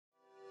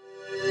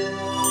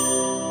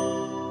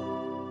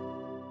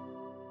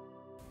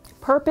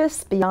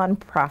Purpose beyond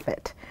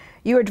profit.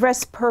 You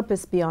address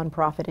purpose beyond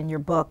profit in your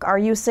book. Are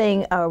you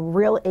saying a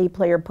real A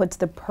player puts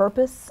the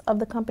purpose of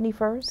the company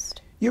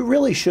first? You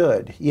really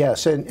should,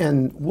 yes.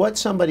 And what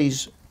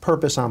somebody's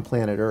purpose on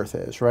planet Earth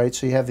is, right?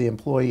 So you have the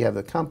employee, you have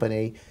the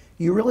company.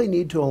 You really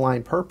need to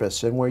align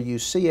purpose. And where you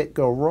see it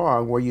go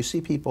wrong, where you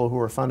see people who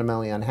are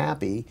fundamentally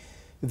unhappy,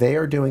 they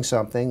are doing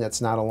something that's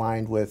not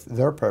aligned with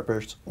their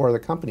purpose or the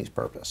company's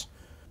purpose.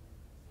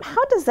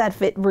 How does that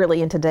fit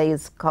really in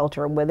today's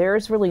culture where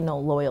there's really no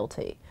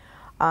loyalty?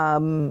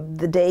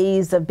 The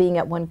days of being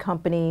at one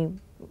company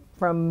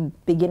from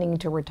beginning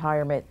to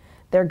retirement,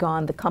 they're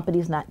gone. The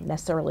company's not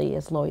necessarily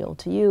as loyal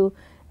to you.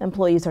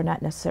 Employees are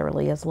not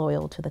necessarily as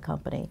loyal to the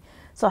company.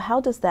 So how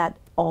does that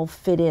all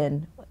fit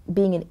in,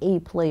 being an A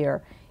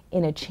player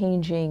in a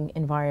changing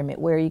environment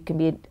where you can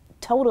be a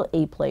total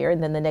A player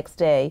and then the next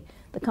day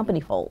the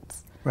company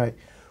folds? Right.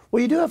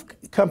 Well, you do have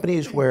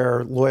companies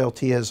where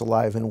loyalty is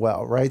alive and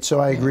well, right? So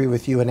I agree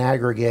with you. In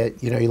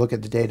aggregate, you look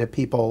at the data,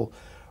 people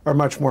are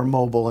much more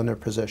mobile in their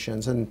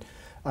positions, and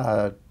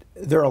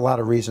there are a lot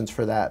of reasons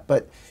for that.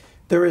 But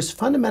there is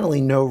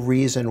fundamentally no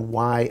reason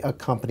why a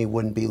company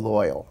wouldn't be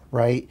loyal,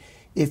 right?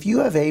 If you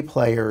have A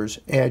players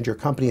and your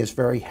company is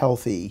very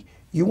healthy,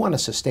 you want to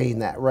sustain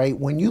that, right?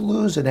 When you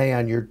lose an A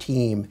on your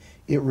team,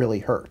 it really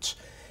hurts.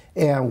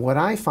 And what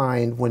I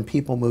find when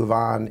people move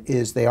on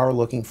is they are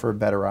looking for a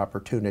better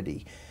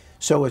opportunity.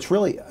 So it's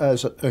really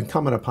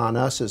incumbent upon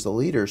us as the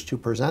leaders to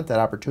present that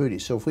opportunity.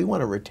 So if we want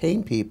to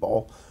retain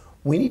people,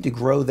 we need to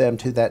grow them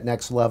to that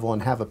next level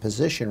and have a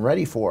position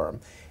ready for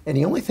them. And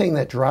the only thing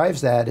that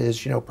drives that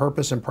is,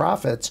 purpose and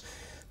profits.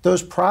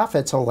 Those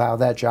profits allow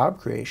that job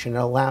creation. It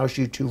allows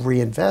you to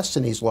reinvest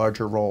in these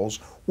larger roles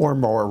or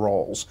more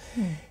roles.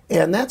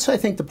 And that's, I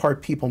think, the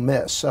part people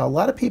miss. A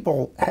lot of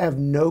people have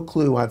no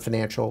clue on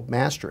financial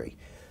mastery.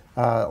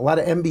 A lot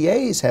of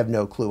MBAs have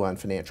no clue on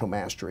financial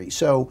mastery.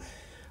 So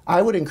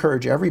I would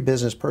encourage every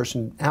business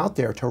person out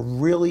there to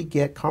really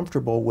get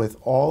comfortable with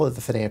all of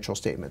the financial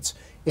statements,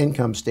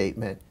 income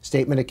statement,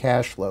 statement of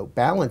cash flow,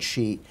 balance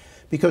sheet,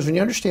 because when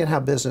you understand how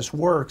business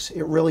works,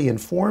 it really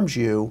informs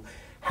you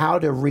how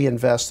to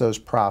reinvest those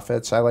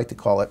profits, I like to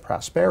call it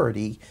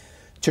prosperity,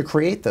 to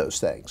create those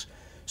things.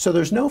 So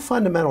there's no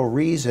fundamental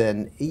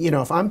reason,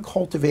 if I'm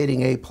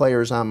cultivating A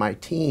players on my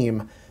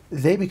team,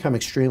 they become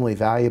extremely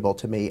valuable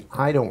to me.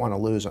 I don't want to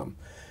lose them.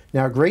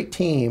 Now, a great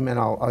team, and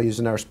I'll use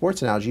another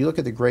sports analogy, you look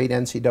at the great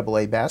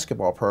NCAA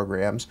basketball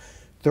programs,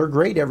 they're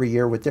great every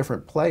year with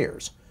different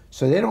players.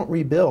 So they don't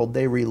rebuild,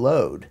 they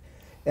reload.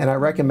 And I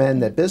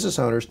recommend that business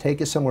owners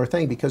take a similar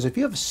thing, because if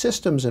you have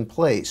systems in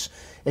place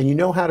and you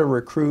know how to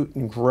recruit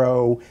and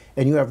grow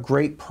and you have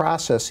great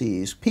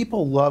processes,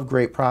 people love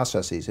great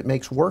processes, it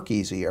makes work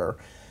easier,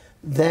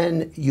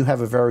 then you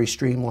have a very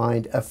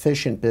streamlined,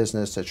 efficient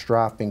business that's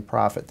dropping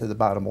profit to the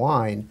bottom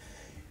line.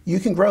 You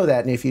can grow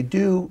that, and if you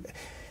do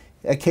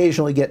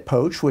occasionally get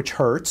poached, which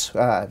hurts,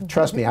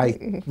 trust me,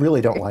 I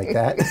really don't like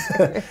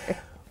that.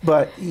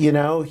 But, you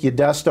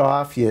dust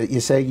off,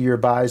 you say your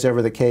buys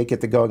over the cake at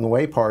the going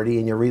away party,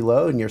 and you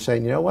reload, and you're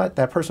saying, you know what,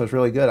 that person was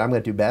really good, I'm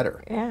going to do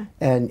better. Yeah.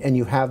 And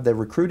you have the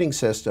recruiting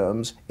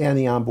systems and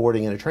the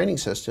onboarding and the training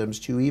systems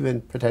to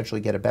even potentially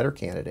get a better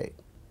candidate.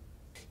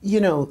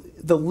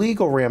 The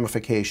legal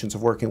ramifications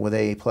of working with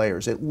AA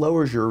players, it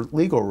lowers your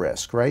legal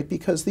risk, right?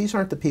 Because these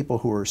aren't the people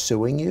who are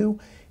suing you.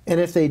 And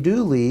if they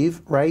do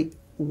leave, right,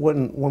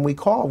 when we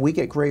call, we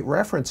get great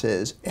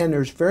references, and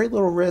there's very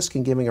little risk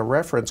in giving a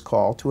reference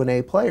call to an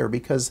A player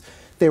because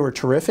they were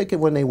terrific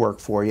when they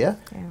worked for you.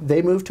 Yeah.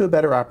 They moved to a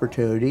better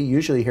opportunity.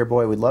 Usually you hear,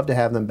 boy, we'd love to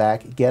have them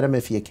back. Get them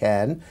if you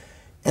can.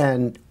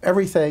 And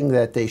everything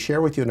that they share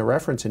with you in a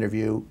reference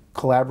interview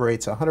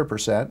collaborates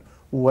 100%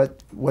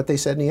 what they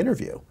said in the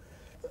interview.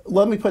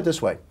 Let me put it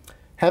this way.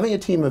 Having a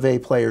team of A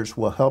players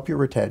will help your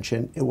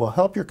retention. It will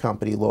help your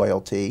company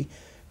loyalty.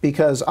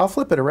 Because I'll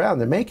flip it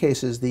around. In many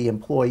cases, the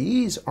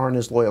employees aren't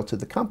as loyal to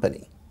the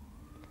company.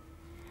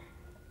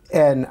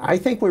 And I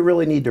think we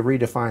really need to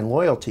redefine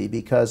loyalty,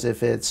 because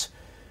if it's,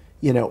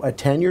 a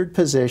tenured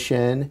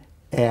position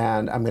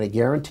and I'm going to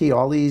guarantee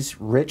all these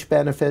rich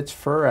benefits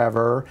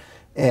forever,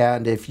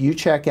 and if you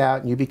check out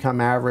and you become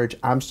average,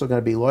 I'm still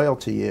going to be loyal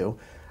to you.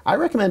 I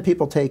recommend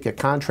people take a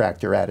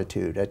contractor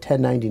attitude, a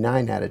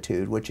 1099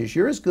 attitude, which is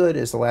you're as good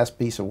as the last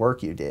piece of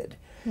work you did.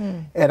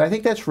 And I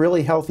think that's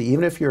really healthy,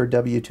 even if you're a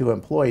W-2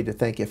 employee, to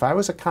think, if I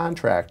was a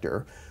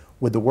contractor,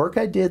 with the work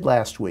I did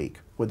last week,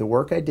 with the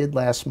work I did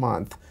last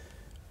month,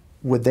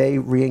 would they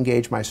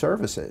re-engage my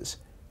services?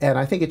 And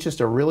I think it's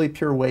just a really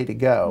pure way to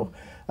go.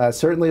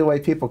 Certainly the way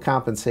people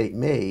compensate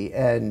me,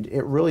 and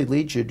it really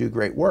leads you to do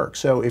great work.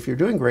 So if you're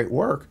doing great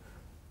work,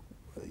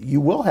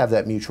 you will have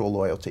that mutual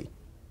loyalty.